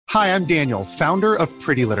Hi, I'm Daniel, founder of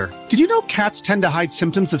Pretty Litter. Did you know cats tend to hide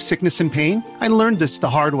symptoms of sickness and pain? I learned this the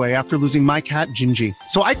hard way after losing my cat, Gingy.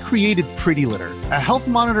 So I created Pretty Litter, a health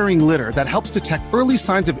monitoring litter that helps detect early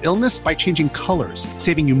signs of illness by changing colors,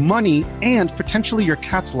 saving you money and potentially your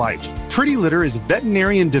cat's life. Pretty Litter is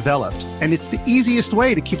veterinarian developed, and it's the easiest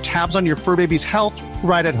way to keep tabs on your fur baby's health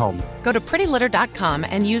right at home. Go to prettylitter.com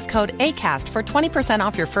and use code ACAST for 20%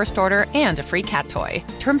 off your first order and a free cat toy.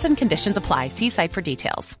 Terms and conditions apply. See site for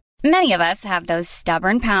details. Many of us have those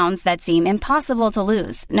stubborn pounds that seem impossible to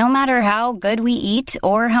lose, no matter how good we eat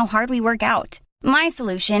or how hard we work out. My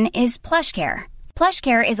solution is PlushCare.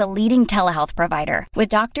 PlushCare is a leading telehealth provider with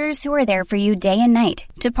doctors who are there for you day and night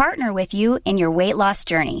to partner with you in your weight loss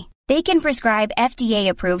journey. They can prescribe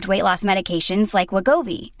FDA-approved weight loss medications like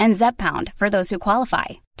Wegovy and Zepbound for those who qualify.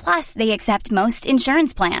 Plus, they accept most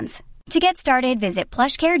insurance plans. To get started, visit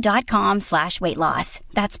plushcare.com/weightloss.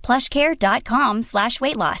 That's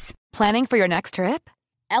plushcare.com/weightloss. Planning for your next trip?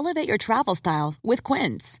 Elevate your travel style with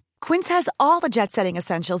Quince. Quince has all the jet-setting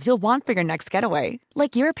essentials you'll want for your next getaway,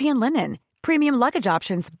 like European linen, premium luggage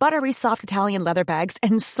options, buttery soft Italian leather bags,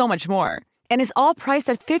 and so much more. And is all priced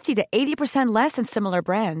at 50 to 80% less than similar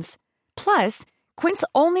brands. Plus, Quince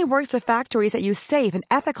only works with factories that use safe and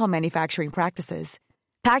ethical manufacturing practices.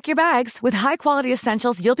 Pack your bags with high-quality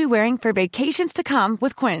essentials you'll be wearing for vacations to come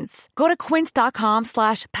with Quince. Go to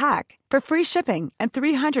quince.com/pack for free shipping and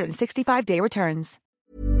 365-day returns.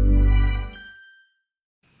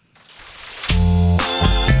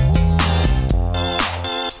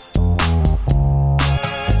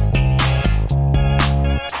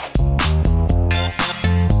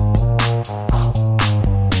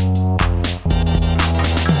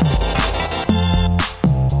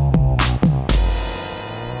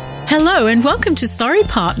 Hello and welcome to Sorry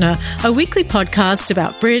Partner, a weekly podcast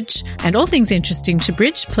about bridge and all things interesting to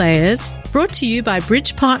bridge players, brought to you by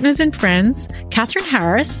bridge partners and friends, Catherine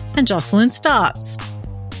Harris and Jocelyn Starts.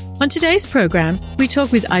 On today's program, we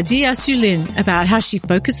talk with Adi Asulin about how she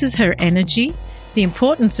focuses her energy, the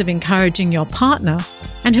importance of encouraging your partner,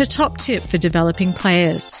 and her top tip for developing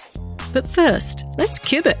players. But first, let's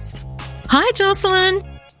kibitz. Hi, Jocelyn.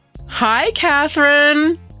 Hi,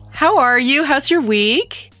 Catherine. How are you? How's your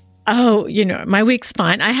week? Oh, my week's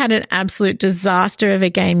fine. I had an absolute disaster of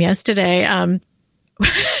a game yesterday.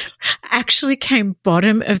 Actually came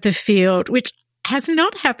bottom of the field, which has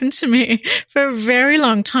not happened to me for a very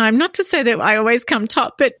long time. Not to say that I always come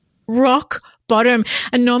top, but rock bottom.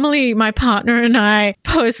 And normally my partner and I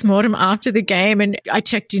post-mortem after the game, and I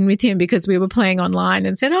checked in with him because we were playing online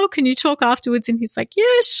and said, oh, can you talk afterwards? And he's like,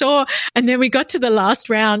 yeah, sure. And then we got to the last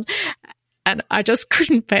round and I just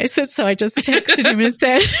couldn't face it. So I just texted him and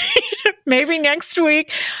said, maybe next week.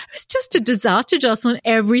 It was just a disaster, Jocelyn.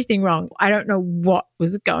 Everything wrong. I don't know what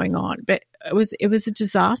was going on, but it was a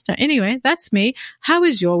disaster. Anyway, that's me. How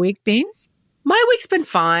has your week been? My week's been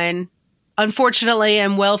fine. Unfortunately,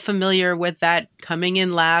 I'm well familiar with that coming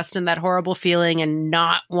in last and that horrible feeling and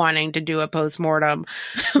not wanting to do a postmortem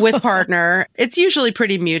with partner. It's usually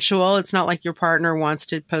pretty mutual. It's not like your partner wants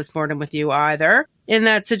to postmortem with you either in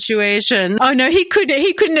that situation. Oh no, he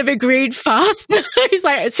couldn't have agreed fast. He's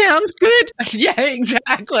like, it sounds good. Yeah,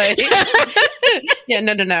 exactly. Yeah,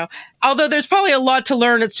 no. Although there's probably a lot to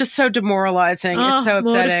learn. It's just so demoralizing. It's so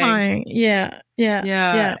upsetting. Mortifying. Yeah.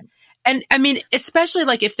 And I mean, especially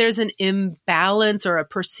like if there's an imbalance or a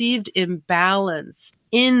perceived imbalance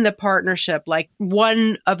in the partnership, like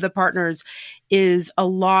one of the partners is a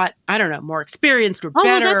lot, I don't know, more experienced or better.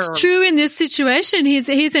 Oh, well, that's true in this situation.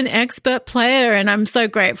 He's an expert player and I'm so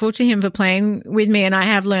grateful to him for playing with me, and I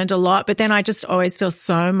have learned a lot, but then I just always feel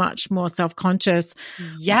so much more self-conscious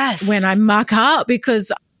when I muck up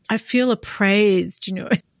because I feel appraised,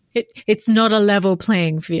 It's not a level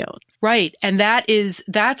playing field. Right. And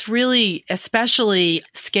that's really especially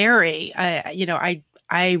scary.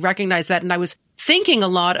 I recognize that. And I was thinking a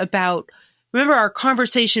lot about, remember our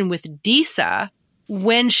conversation with Disa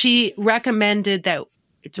when she recommended that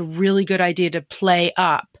it's a really good idea to play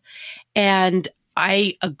up. And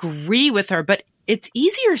I agree with her, but it's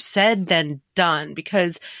easier said than done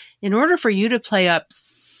because in order for you to play up,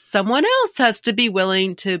 someone else has to be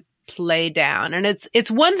willing to play down. And it's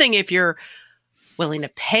one thing if you're willing to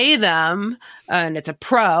pay them and it's a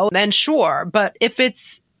pro, then sure. But if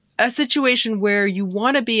it's a situation where you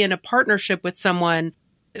want to be in a partnership with someone,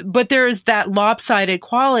 but there's that lopsided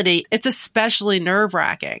quality, it's especially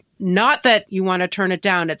nerve-wracking. Not that you want to turn it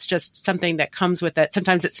down. It's just something that comes with it.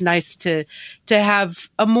 Sometimes it's nice to have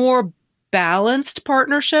a more balanced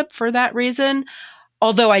partnership for that reason.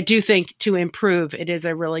 Although I do think to improve, it is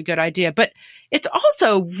a really good idea. But it's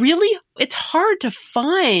also it's hard to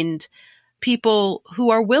find people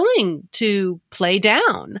who are willing to play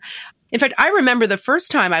down. In fact, I remember the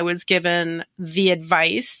first time I was given the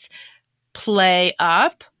advice, play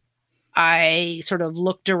up. I sort of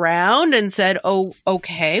looked around and said, oh,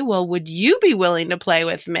 okay, well, would you be willing to play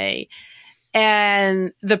with me?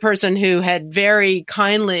 And the person who had very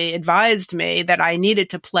kindly advised me that I needed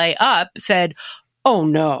to play up said, oh,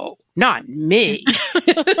 no, not me.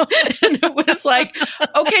 And it was like,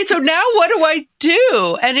 okay, so now what do I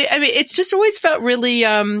do? And it's just always felt really,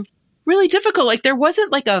 really difficult. Like there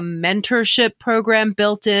wasn't like a mentorship program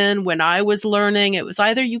built in when I was learning. It was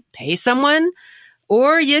either you pay someone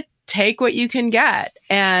or you take what you can get.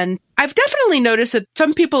 And I've definitely noticed that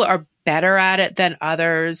some people are better at it than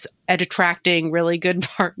others at attracting really good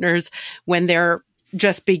partners when they're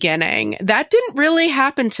just beginning. That didn't really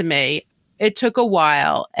happen to me. It took a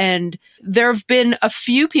while. And there have been a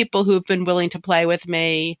few people who have been willing to play with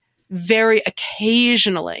me very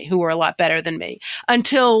occasionally who are a lot better than me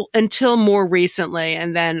until more recently.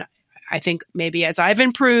 And then I think maybe as I've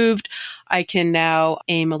improved, I can now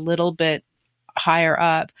aim a little bit higher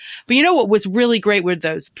up. But you know what was really great with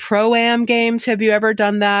those Pro-Am games? Have you ever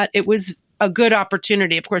done that? It was a good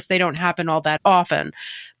opportunity. Of course, they don't happen all that often,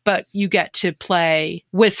 but you get to play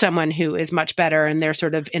with someone who is much better and they're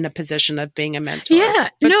sort of in a position of being a mentor. Yeah,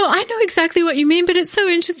 no, I know exactly what you mean, but it's so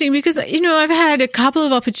interesting because, I've had a couple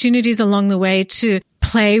of opportunities along the way to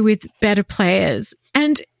play with better players.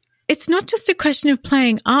 And it's not just a question of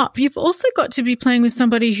playing up. You've also got to be playing with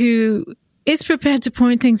somebody who is prepared to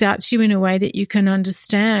point things out to you in a way that you can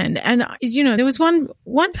understand. And, there was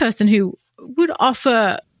one person who would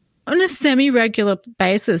offer on a semi-regular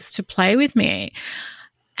basis to play with me.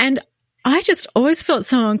 And I just always felt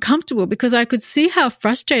so uncomfortable because I could see how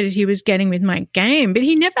frustrated he was getting with my game, but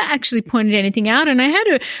he never actually pointed anything out. And I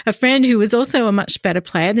had a friend who was also a much better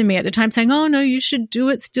player than me at the time saying, oh, no, you should do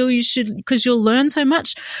it still. You should, because you'll learn so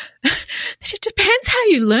much. It depends how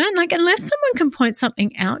you learn. Like, unless someone can point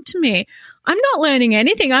something out to me, I'm not learning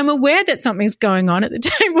anything. I'm aware that something's going on at the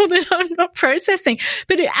table that I'm not processing,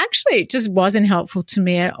 but it actually just wasn't helpful to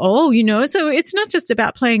me at all, So it's not just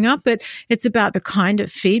about playing up, but it's about the kind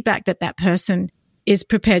of feedback that person is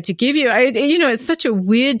prepared to give you. It's such a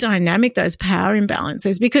weird dynamic, those power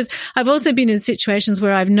imbalances, because I've also been in situations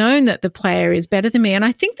where I've known that the player is better than me. And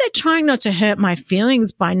I think they're trying not to hurt my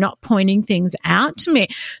feelings by not pointing things out to me.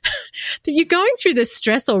 But you're going through the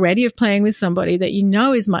stress already of playing with somebody that you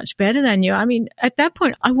know is much better than you. I mean, at that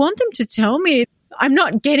point, I want them to tell me. I'm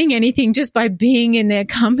not getting anything just by being in their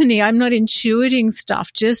company. I'm not intuiting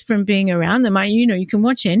stuff just from being around them. You can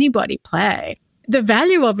watch anybody play. The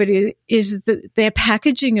value of it is their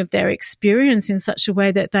packaging of their experience in such a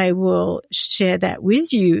way that they will share that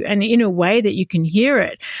with you and in a way that you can hear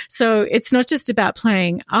it. So it's not just about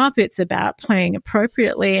playing up, it's about playing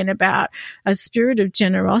appropriately and about a spirit of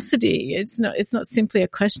generosity. It's not simply a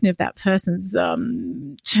question of that person's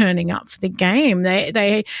turning up for the game.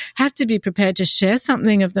 They have to be prepared to share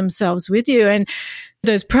something of themselves with you. And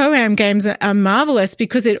those Pro-Am games are marvelous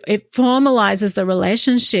because it formalizes the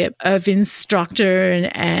relationship of instructor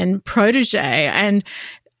and protege. And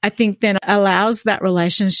I think then allows that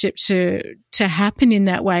relationship to happen in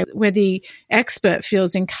that way where the expert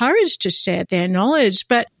feels encouraged to share their knowledge.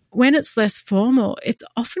 But when it's less formal, it's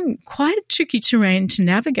often quite a tricky terrain to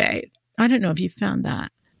navigate. I don't know if you've found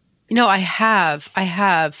that. I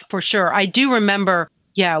have for sure. I do remember,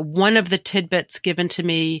 one of the tidbits given to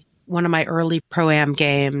me, one of my early Pro-Am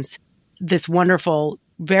games, this wonderful,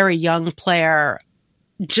 very young player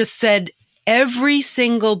just said every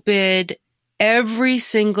single bid, every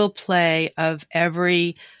single play of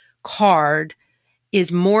every card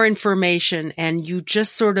is more information, and you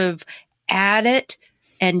just sort of add it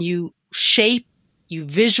and you shape, you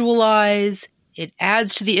visualize, it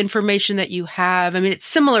adds to the information that you have. I mean, it's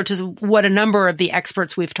similar to what a number of the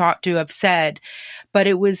experts we've talked to have said, but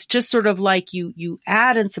it was just sort of like you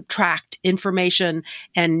add and subtract information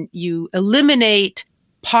and you eliminate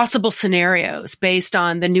possible scenarios based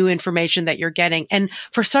on the new information that you're getting. And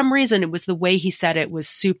for some reason, it was the way he said it was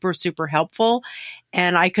super, super helpful.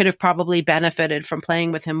 And I could have probably benefited from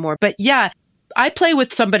playing with him more. But I play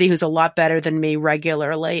with somebody who's a lot better than me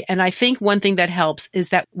regularly. And I think one thing that helps is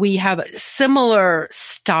that we have similar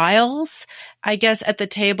styles, I guess, at the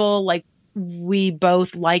table. Like we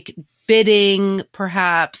both like bidding,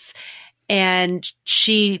 perhaps. And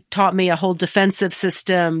she taught me a whole defensive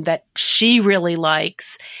system that she really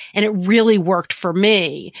likes. And it really worked for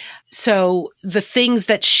me. So the things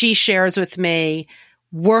that she shares with me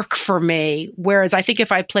work for me. Whereas I think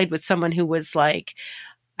if I played with someone who was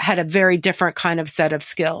had a very different kind of set of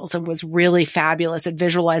skills and was really fabulous at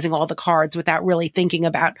visualizing all the cards without really thinking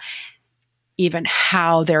about even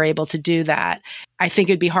how they're able to do that. I think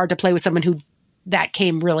it'd be hard to play with someone who that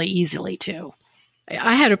came really easily to.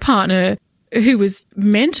 I had a partner who was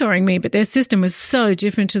mentoring me, but their system was so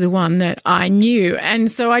different to the one that I knew.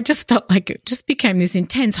 And so I just felt like it just became this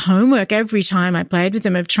intense homework every time I played with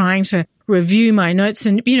them of trying to review my notes.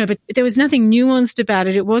 And, but there was nothing nuanced about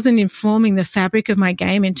it. It wasn't informing the fabric of my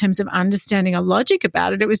game in terms of understanding a logic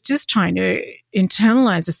about it. It was just trying to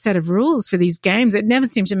internalize a set of rules for these games. It never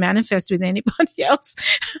seemed to manifest with anybody else.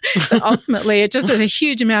 So ultimately, it just was a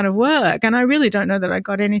huge amount of work. And I really don't know that I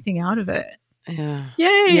got anything out of it. Yeah.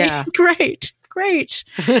 Yay. Yeah. Great.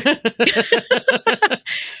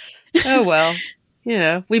 Oh, well,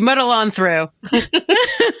 we muddle on through.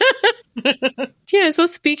 Yes. Well,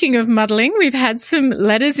 speaking of muddling, we've had some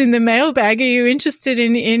letters in the mailbag. Are you interested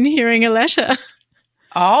in hearing a letter?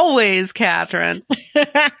 Always, Catherine.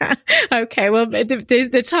 Okay. Well,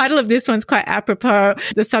 the title of this one's quite apropos.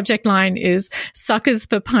 The subject line is Suckers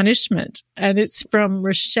for Punishment, and it's from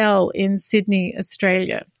Rochelle in Sydney,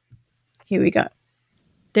 Australia. Here we go.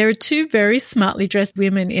 There are two very smartly dressed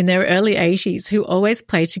women in their early 80s who always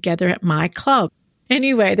play together at my club.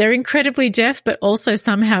 Anyway, they're incredibly deaf, but also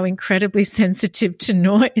somehow incredibly sensitive to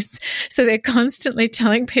noise. So they're constantly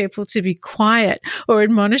telling people to be quiet or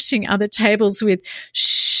admonishing other tables with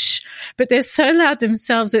shh. But they're so loud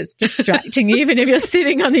themselves it's distracting, even if you're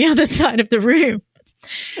sitting on the other side of the room.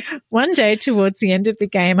 One day towards the end of the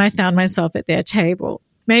game, I found myself at their table.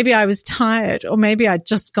 Maybe I was tired, or maybe I'd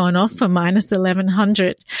just gone off for minus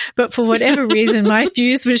 1100. But for whatever reason, my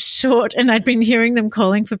fuse was short and I'd been hearing them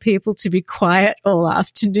calling for people to be quiet all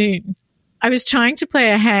afternoon. I was trying to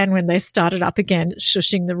play a hand when they started up again,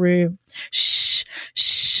 shushing the room. Shh,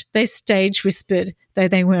 shh, they stage whispered, though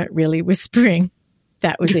they weren't really whispering.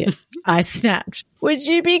 That was it. I snapped. Would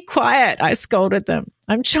you be quiet? I scolded them.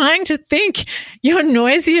 I'm trying to think. You're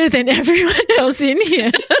noisier than everyone else in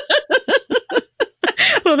here.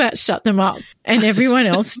 Well, that shut them up, and everyone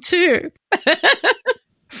else too.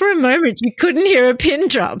 For a moment, you couldn't hear a pin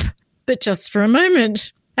drop, but just for a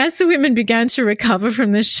moment. As the women began to recover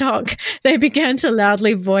from the shock, they began to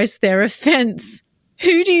loudly voice their offense.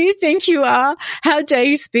 Who do you think you are? How dare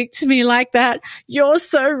you speak to me like that? You're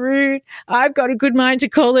so rude. I've got a good mind to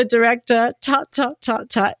call the director. Tut, tut, tut,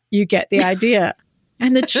 tut. You get the idea.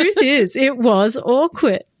 And the truth is, it was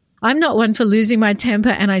awkward. I'm not one for losing my temper,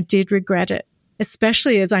 and I did regret it,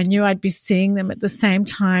 especially as I knew I'd be seeing them at the same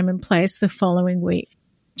time and place the following week.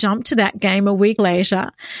 Jumped to that game a week later,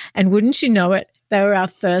 and wouldn't you know it, they were our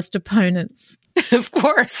first opponents. Of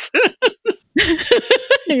course.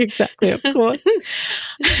 Exactly, of course.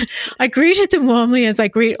 I greeted them warmly as I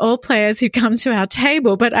greet all players who come to our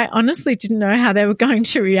table, but I honestly didn't know how they were going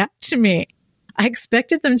to react to me. I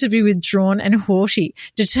expected them to be withdrawn and haughty,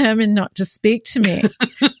 determined not to speak to me.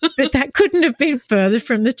 But that couldn't have been further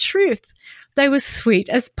from the truth. They were sweet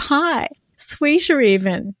as pie, sweeter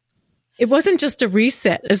even. It wasn't just a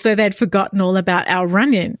reset as though they'd forgotten all about our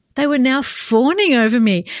run-in. They were now fawning over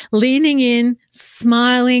me, leaning in,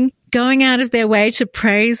 smiling, going out of their way to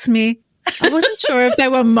praise me. I wasn't sure if they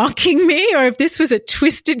were mocking me or if this was a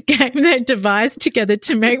twisted game they'd devised together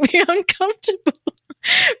to make me uncomfortable.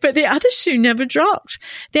 But the other shoe never dropped.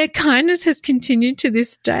 Their kindness has continued to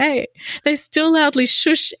this day. They still loudly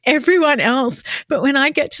shush everyone else, but when I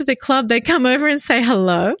get to the club, they come over and say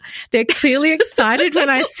hello. They're clearly excited when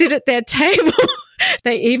I sit at their table.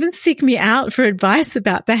 They even seek me out for advice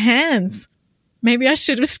about the hands. Maybe I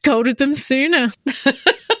should have scolded them sooner.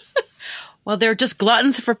 Well, they're just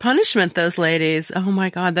gluttons for punishment, those ladies. Oh my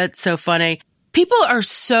God, that's so funny. People are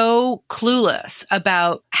so clueless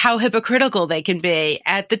about how hypocritical they can be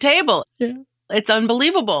at the table. Yeah. It's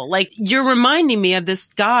unbelievable. Like, you're reminding me of this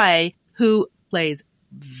guy who plays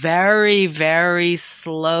very, very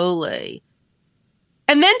slowly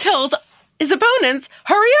and then tells his opponents,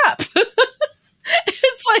 hurry up.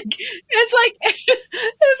 It's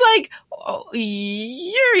like, oh,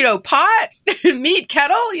 you're, pot, meat,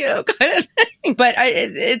 kettle, kind of thing. But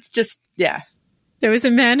it's just, yeah. There was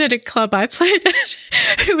a man at a club I played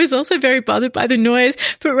at who was also very bothered by the noise,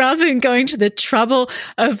 but rather than going to the trouble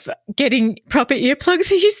of getting proper earplugs,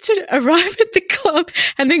 he used to arrive at the club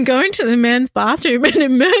and then go into the man's bathroom and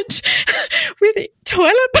emerge with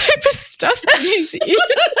toilet paper stuffed in his ear.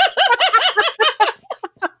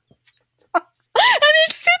 And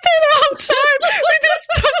he'd sit there the whole time with his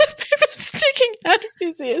toilet paper sticking out of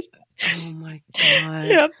his ears. Oh, my God.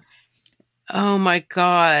 Yep. Oh, my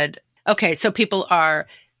God. Okay, so people are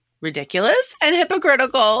ridiculous and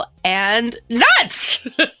hypocritical and nuts.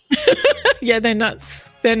 Yeah, they're nuts.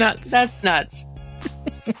 They're nuts. That's nuts.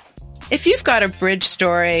 If you've got a bridge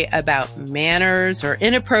story about manners or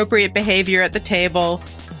inappropriate behavior at the table,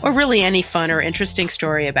 or really any fun or interesting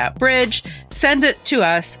story about bridge, send it to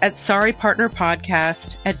us at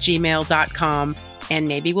sorrypartnerpodcast@gmail.com, and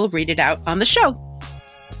maybe we'll read it out on the show.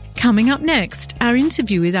 Coming up next, our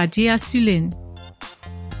interview with Adi Assoulin.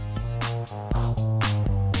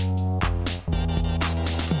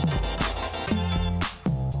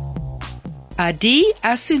 Adi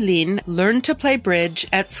Assoulin learned to play bridge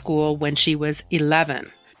at school when she was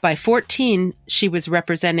 11. By 14, she was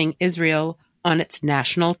representing Israel on its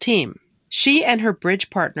national team. She and her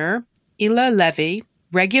bridge partner, Ila Levy,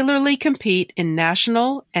 regularly compete in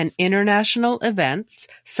national and international events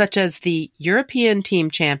such as the European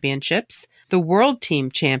Team Championships, the World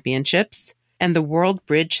Team Championships, and the World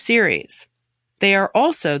Bridge Series. They are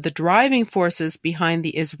also the driving forces behind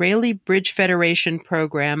the Israeli Bridge Federation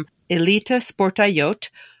program Elita Sportayot,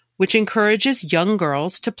 which encourages young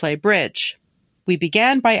girls to play bridge. We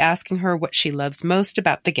began by asking her what she loves most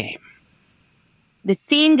about the game. The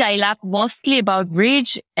thing I love mostly about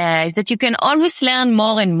bridge is that you can always learn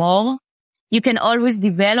more and more. You can always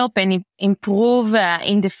develop and improve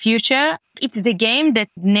in the future. It's the game that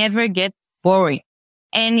never gets boring.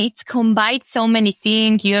 And it's combined so many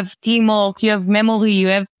things. You have teamwork, you have memory, you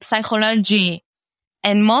have psychology.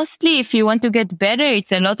 And mostly if you want to get better,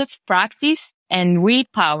 it's a lot of practice and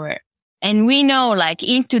willpower. And we know, like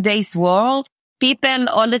in today's world, people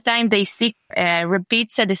all the time, they seek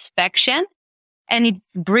repeat satisfaction. And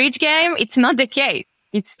it's bridge game. It's not the case.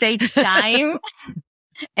 It takes time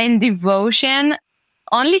and devotion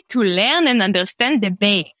only to learn and understand the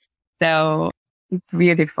base. So it's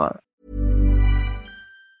beautiful.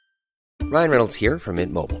 Ryan Reynolds here from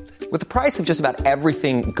Mint Mobile. With the price of just about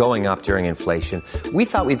everything going up during inflation, we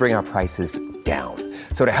thought we'd bring our prices down.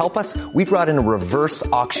 So to help us, we brought in a reverse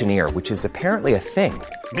auctioneer, which is apparently a thing.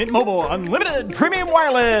 Mint Mobile Unlimited Premium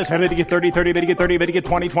Wireless. How to get 30, 30, bit to get 30, bit to get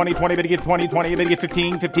 20, 20, 20, bit to get 20, 20, bit to get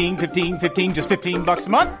 15, 15, 15, 15, just $15 a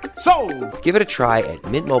month? Sold! Give it a try at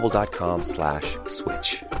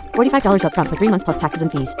mintmobile.com/switch. $45 up front for 3 months plus taxes and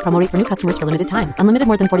fees. Promo rate for new customers for limited time. Unlimited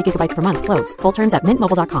more than 40 gigabytes per month. Slows full terms at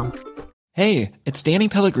mintmobile.com. Hey, it's Danny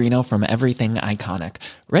Pellegrino from Everything Iconic.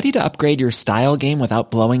 Ready to upgrade your style game without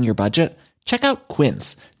blowing your budget? Check out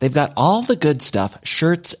Quince. They've got all the good stuff,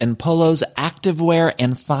 shirts and polos, activewear,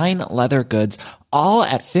 and fine leather goods, all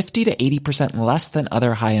at 50 to 80% less than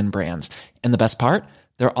other high-end brands. And the best part?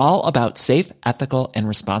 They're all about safe, ethical, and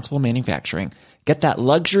responsible manufacturing. Get that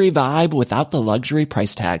luxury vibe without the luxury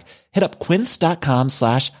price tag. Hit up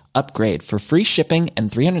quince.com/upgrade for free shipping and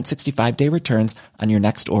 365-day returns on your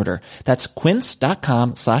next order. That's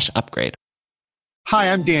quince.com/upgrade.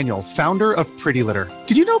 Hi, I'm Daniel, founder of Pretty Litter.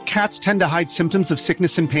 Did you know cats tend to hide symptoms of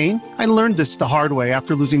sickness and pain? I learned this the hard way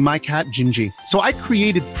after losing my cat, Gingy. So I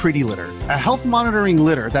created Pretty Litter, a health monitoring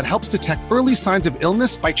litter that helps detect early signs of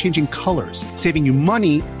illness by changing colors, saving you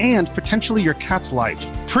money and potentially your cat's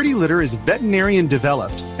life. Pretty Litter is veterinarian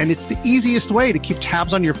developed, and it's the easiest way to keep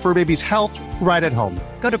tabs on your fur baby's health right at home.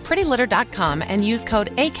 Go to prettylitter.com and use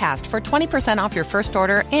code ACAST for 20% off your first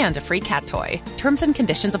order and a free cat toy. Terms and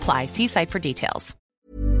conditions apply. See site for details.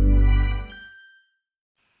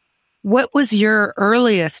 What was your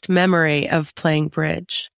earliest memory of playing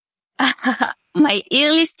bridge? My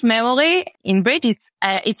earliest memory in bridge, it's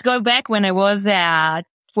go back when I was 12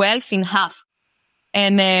 and a half.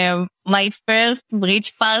 And my first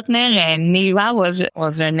bridge partner, Nira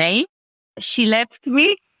was her name. She left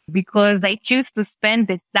me because I chose to spend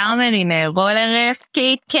the summer in a roller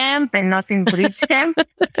skate camp and not in bridge camp.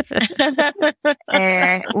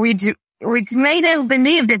 Which made her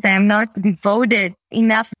believe that I'm not devoted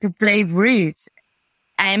enough to play bridge.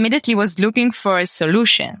 I immediately was looking for a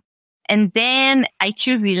solution. And then I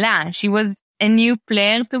chose Ila. She was a new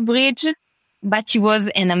player to bridge, but she was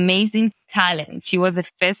an amazing talent. She was a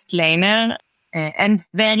fast laner and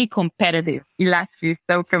very competitive. Ila is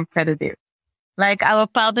so competitive. Like our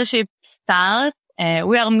partnership started,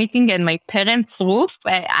 we are meeting at my parents' roof.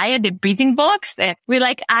 I had a beating box. We're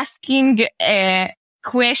like asking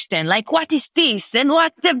question, like, what is this? And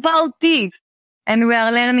what's about this? And we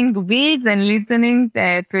are learning beats and listening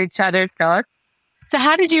to each other talk. So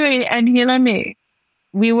how did you and Hila meet?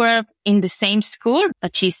 We were in the same school,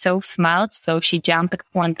 but she's so smart, so she jumped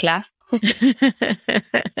one class.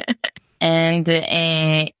 And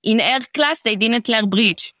in her class, they didn't learn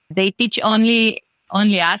bridge. They teach only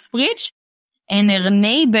us bridge. And her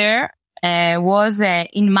neighbor was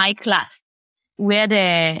in my class. We had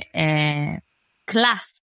a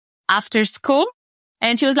class after school,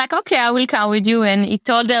 and she was like, okay, I will come with you. And he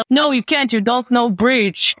told her, no, you can't, you don't know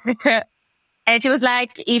bridge. And she was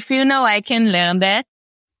like, if you know, I can learn that.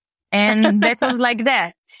 And that was like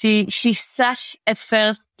that. She's such a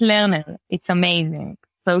first learner. It's amazing.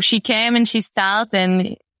 So she came and she started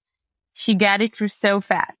and she got it through so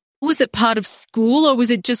fast. Was it part of school or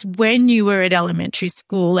was it just when you were at elementary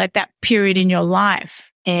school at that period in your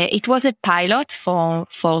life? It was a pilot for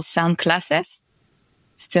some classes.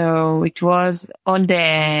 So it was on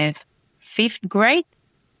the 5th grade.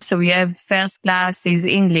 So we have first class is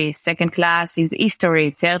English, second class is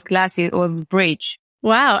history, third class is bridge.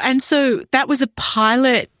 Wow. And so that was a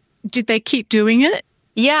pilot. Did they keep doing it?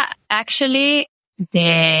 Yeah, actually,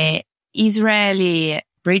 the Israeli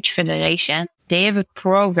Bridge Federation, they have a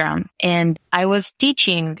program and I was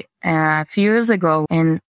teaching a few years ago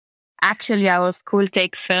and actually our school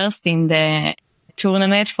take first in the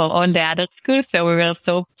tournament for all the other schools. So we were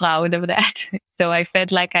so proud of that. So I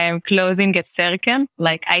felt like I am closing a circle,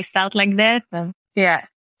 like I start like that. Yeah.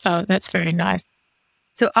 Oh, that's very nice.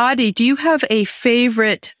 So Adi, do you have a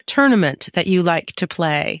favorite tournament that you like to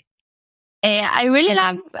play? I really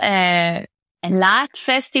love Eilat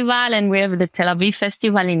Festival and we have the Tel Aviv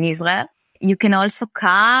Festival in Israel. You can also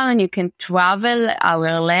come and you can travel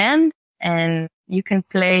our land and you can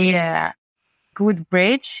play good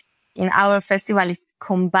bridge. In our festival, it's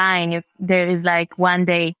combined. There is like one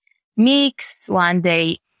day mixed, one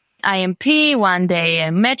day IMP, one day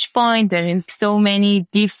match point. There is so many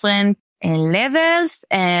different levels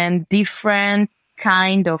and different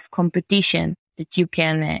kind of competition that you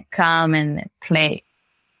can come and play.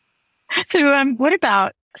 So what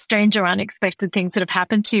about strange or unexpected things that have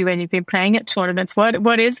happened to you when you've been playing at tournaments?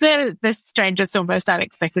 What is the strangest or most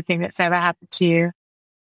unexpected thing that's ever happened to you?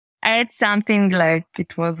 It's something like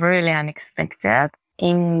it was really unexpected.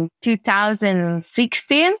 In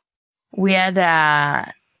 2016, we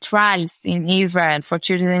had trials in Israel for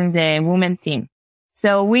choosing the women team.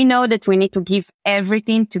 So we know that we need to give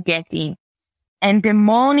everything to get in. And the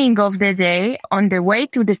morning of the day, on the way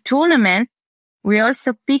to the tournament, we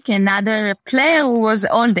also pick another player who was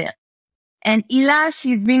older. And Ila,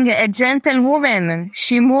 she's being a gentlewoman.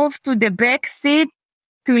 She moved to the back seat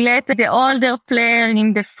to let the older player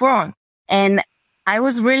in the front. And I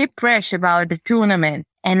was really fresh about the tournament.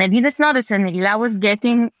 And I didn't notice, and Ila was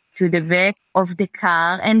getting to the back of the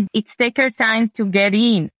car and it's take her time to get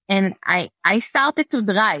in. And I started to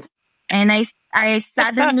drive and I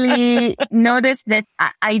suddenly noticed that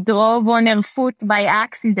I drove on her foot by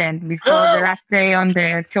accident before the last day on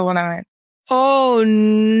the tournament. Oh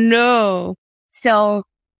no. So,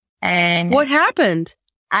 and what happened?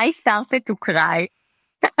 I started to cry.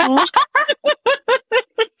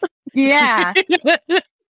 Yeah.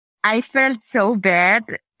 I felt so bad.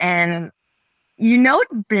 And you know,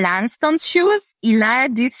 Blundstone shoes? Ila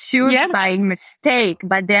had these shoes by mistake,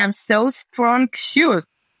 but they are so strong shoes.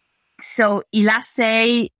 So Ila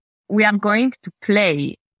say, we are going to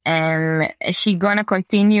play and she gonna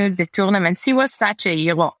continue the tournament. She was such a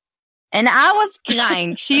hero. And I was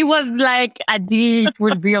crying. She was like, Adi, it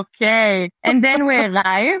will be okay. And then we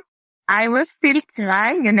arrived. I was still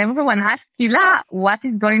crying and everyone asked Ila, what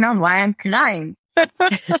is going on? Why I'm crying?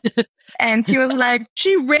 And she was like,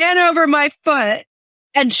 she ran over my foot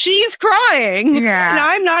and she's crying. Yeah. And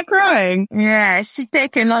I'm not crying. Yeah. She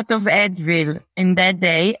take a lot of Advil in that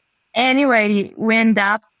day. Anyway, we end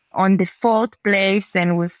up on the 4th place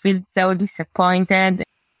and we feel so disappointed.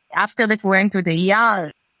 After that, we went to the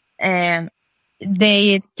ER and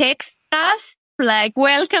they text us like,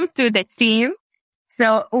 welcome to the team.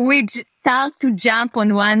 So we start to jump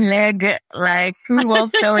on one leg, like we were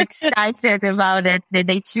so excited about it that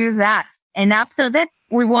they choose us. And after that,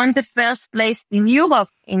 we won the first place in Europe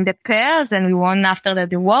in the pairs and we won after that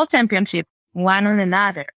the World Championship, one on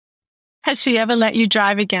another. Has she ever let you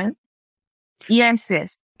drive again? Yes.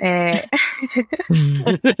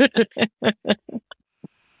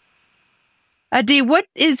 Adi, what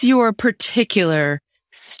is your particular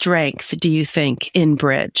strength, do you think, in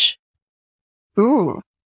bridge? Ooh,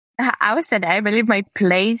 I would say that I believe my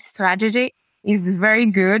play strategy is very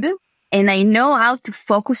good and I know how to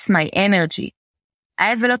focus my energy. I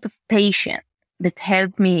have a lot of patience that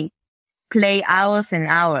help me play hours and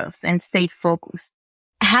hours and stay focused.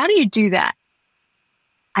 How do you do that?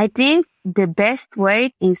 I think the best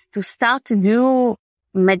way is to start to do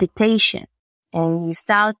meditation and you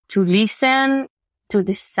start to listen to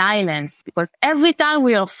the silence because every time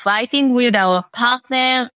we are fighting with our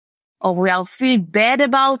partner or we are feel bad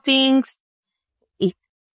about things, it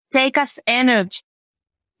takes us energy.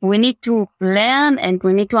 We need to learn and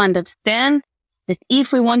we need to understand that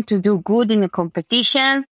if we want to do good in a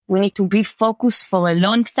competition, we need to be focused for a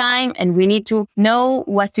long time and we need to know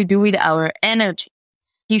what to do with our energy.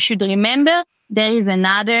 You should remember there is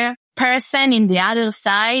another person in the other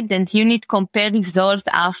side, and you need to compare results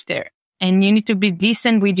after. And you need to be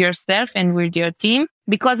decent with yourself and with your team,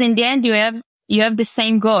 because in the end, you have the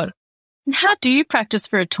same goal. How do you practice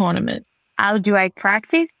for a tournament? How do I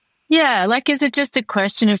practice? Yeah, like, is it just a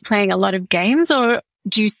question of playing a lot of games, or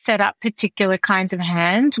do you set up particular kinds of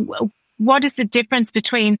hand? What is the difference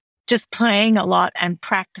between just playing a lot and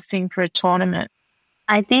practicing for a tournament?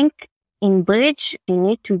 I think in bridge, you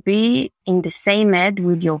need to be in the same head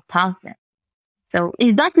with your partner. So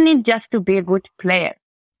you don't need just to be a good player.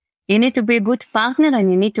 You need to be a good partner,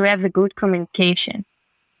 and you need to have a good communication.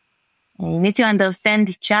 And you need to understand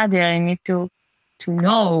each other. You need to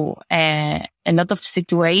know a lot of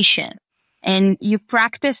situation. And you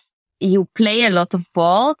practice, you play a lot of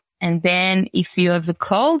boards. And then if you have a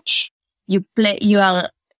coach, do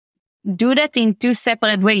that in two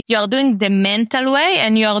separate ways. You are doing the mental way,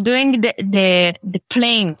 and you are doing the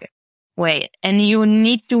playing way. And you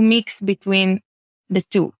need to mix between the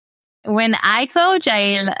two. When I coach,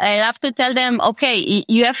 I have to tell them, okay,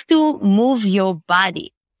 you have to move your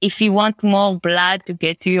body if you want more blood to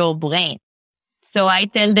get to your brain. So I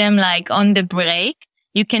tell them, like, on the break,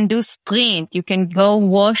 you can do sprint. You can go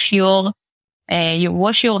wash your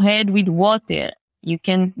head with water. You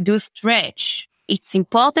can do stretch. It's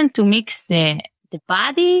important to mix the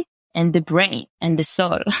body and the brain and the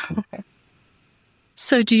soul.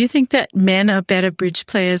 So do you think that men are better bridge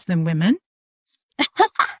players than women?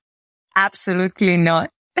 Absolutely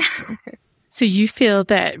not. So you feel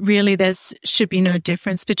that really there should be no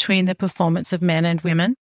difference between the performance of men and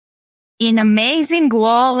women? In amazing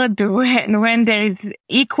world, when there is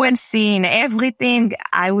equality in everything,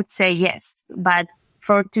 I would say yes. But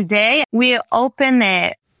for today, we open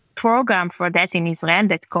a program for that in Israel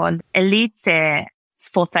that's called Elite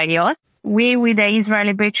Sportayot. We with the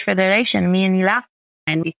Israeli Bridge Federation, me and Hila,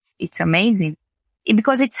 and it's amazing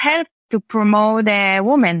because it's helped to promote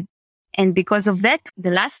women. And because of that,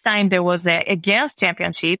 the last time there was a girls'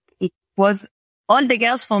 championship, it was all the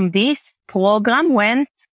girls from this program went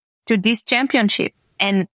to this championship.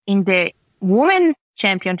 And in the women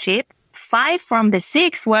championship, 5 from the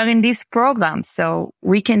 6 were in this program. So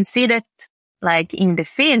we can see that, like, in the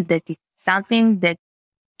field, that it's something that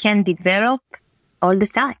can develop all the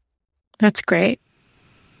time. That's great.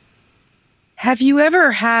 Have you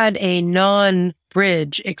ever had a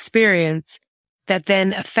non-bridge experience that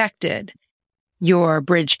then affected your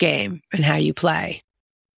bridge game and how you play?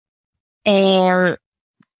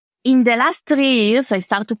 In the last 3 years, I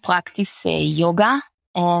started to practice yoga,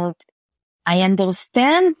 and I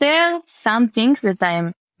understand there are some things that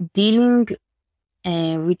I'm dealing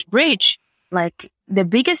with bridge. Like, the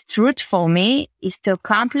biggest route for me is to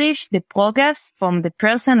accomplish the progress from the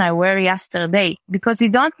person I were yesterday, because you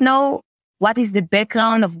don't know what is the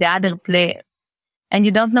background of the other player, and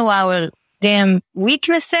you don't know their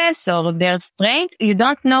weaknesses or their strength. You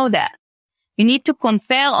don't know that. You need to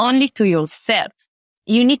compare only to yourself.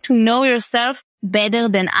 You need to know yourself better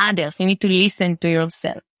than others. You need to listen to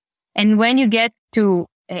yourself. And when you get to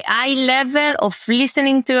a high level of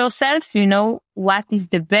listening to yourself, you know what is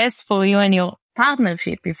the best for you and your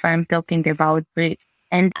partnership, if I'm talking about bridge.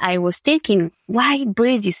 And I was thinking, why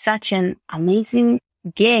bridge is such an amazing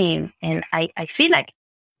game? And I feel like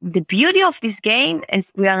the beauty of this game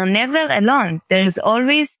is we are never alone. There is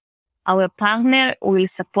always our partner who will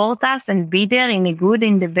support us and be there in the good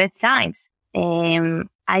and the bad times.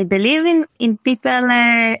 I believe in people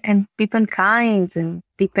and people kind and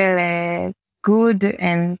people good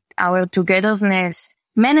and our togetherness,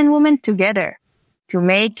 men and women together, to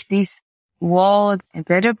make this world a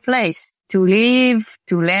better place, to live,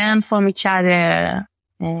 to learn from each other,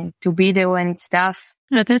 and to be there when it's tough.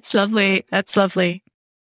 Oh, that's lovely. That's lovely.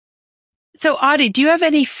 So, Adi, do you have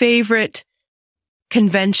any favorite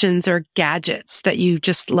conventions or gadgets that you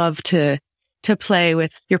just love to play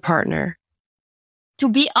with your partner? To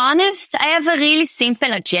be honest, I have a really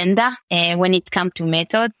simple agenda when it comes to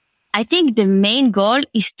method. I think the main goal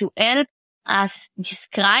is to help us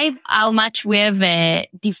describe how much we have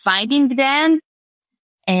dividing them,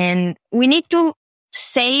 and we need to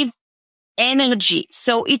save energy.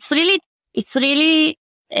 So it's really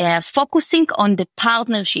focusing on the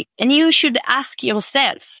partnership. And you should ask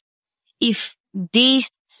yourself if this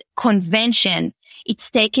convention, it's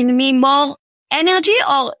taking me more energy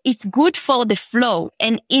or it's good for the flow.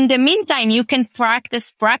 And in the meantime, you can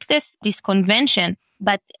practice this convention.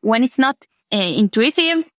 But when it's not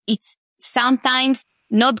intuitive, it's sometimes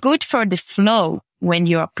not good for the flow when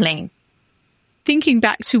you are playing. Thinking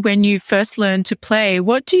back to when you first learned to play,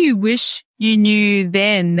 what do you wish you knew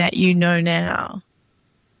then that you know now?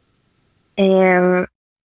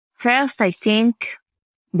 First, I think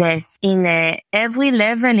that in every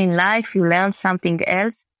level in life, you learn something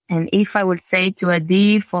else. And if I would say to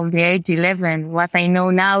Adi from the age 11, what I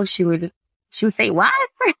know now, she would say, what?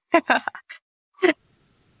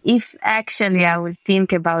 If actually I would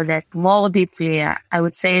think about that more deeply, I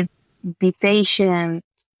would say be patient,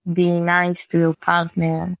 be nice to your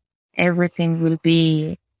partner. Everything will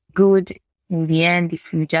be good in the end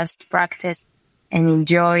if you just practice and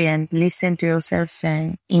enjoy and listen to yourself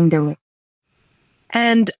in the room.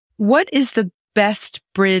 And what is the best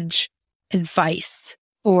bridge advice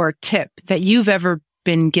or tip that you've ever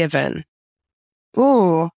been given?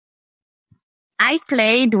 Oh, I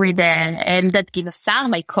played with Eldad Ginosar,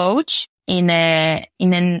 my coach, in a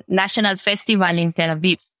national festival in Tel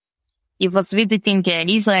Aviv. He was visiting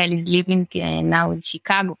Israel. He's living now in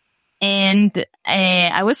Chicago. And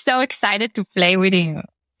I was so excited to play with him.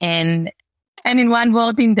 And in one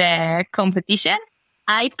word in the competition,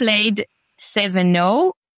 I played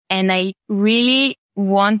 7-0, and I really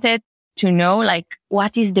wanted to know, like,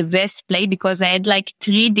 what is the best play, because I had like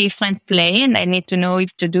 3 different play, and I need to know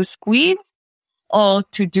if to do squeeze or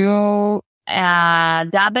to do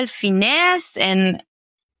double finesse. And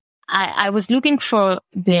I was looking for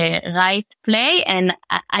the right play, and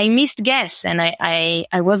I missed guess, and I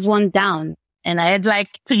was 1 down, and I had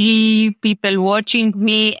like 3 people watching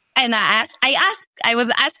me, and I was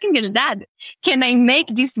asking Eldad, can I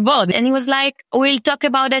make this board? And he was like, we'll talk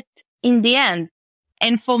about it in the end.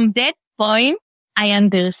 And from that point, I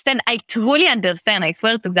truly understand, I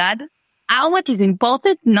swear to God, how much is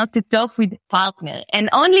important not to talk with a partner. And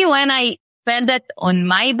only when I felt that on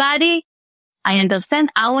my body, I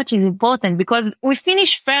understand how much is important, because we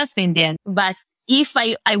finish first in the end. But if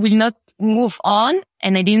I will not move on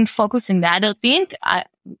and I didn't focus on the other thing,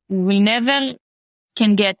 we never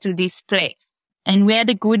can get to this place. And we had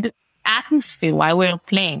a good atmosphere while we were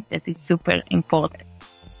playing. That is super important.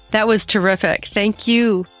 That was terrific. Thank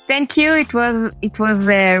you. Thank you. It was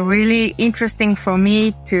really interesting for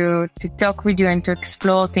me to talk with you and to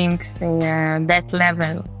explore things in that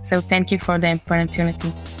level. So thank you for the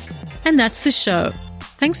opportunity. And that's the show.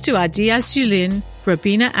 Thanks to Adi Azzulin,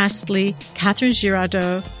 Robina Astley, Catherine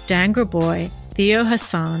Girardeau, Dan Graboy, Theo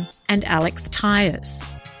Hassan, and Alex Tyers.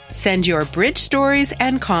 Send your bridge stories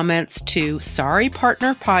and comments to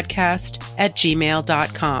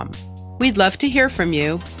sorrypartnerpodcast@gmail.com. We'd love to hear from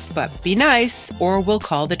you, but be nice or we'll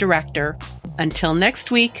call the director. Until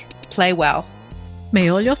next week, play well. May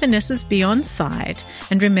all your finesses be on side.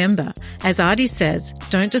 And remember, as Adi says,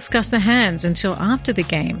 don't discuss the hands until after the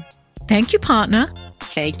game. Thank you, partner.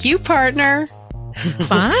 Thank you, partner.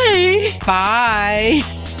 Bye. Bye.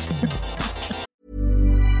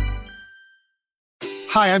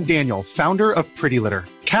 Hi, I'm Daniel, founder of Pretty Litter.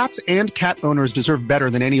 Cats and cat owners deserve better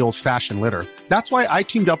than any old-fashioned litter. That's why I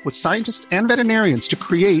teamed up with scientists and veterinarians to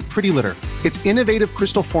create Pretty Litter. Its innovative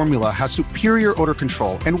crystal formula has superior odor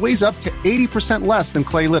control and weighs up to 80% less than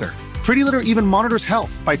clay litter. Pretty Litter even monitors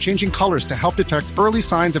health by changing colors to help detect early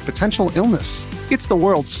signs of potential illness. It's the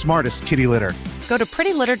world's smartest kitty litter. Go to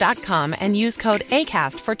prettylitter.com and use code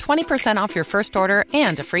ACAST for 20% off your first order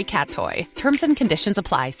and a free cat toy. Terms and conditions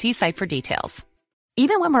apply. See site for details.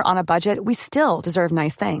 Even when we're on a budget, we still deserve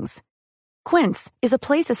nice things. Quince is a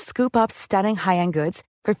place to scoop up stunning high-end goods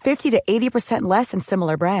for 50 to 80% less than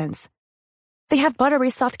similar brands. They have buttery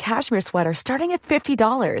soft cashmere sweaters starting at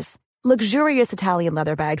 $50, luxurious Italian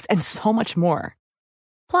leather bags, and so much more.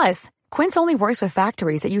 Plus, Quince only works with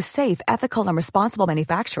factories that use safe, ethical, and responsible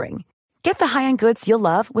manufacturing. Get the high-end goods you'll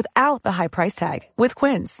love without the high price tag with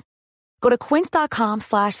Quince. Go to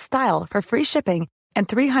quince.com/style for free shipping and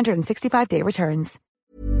 365-day returns.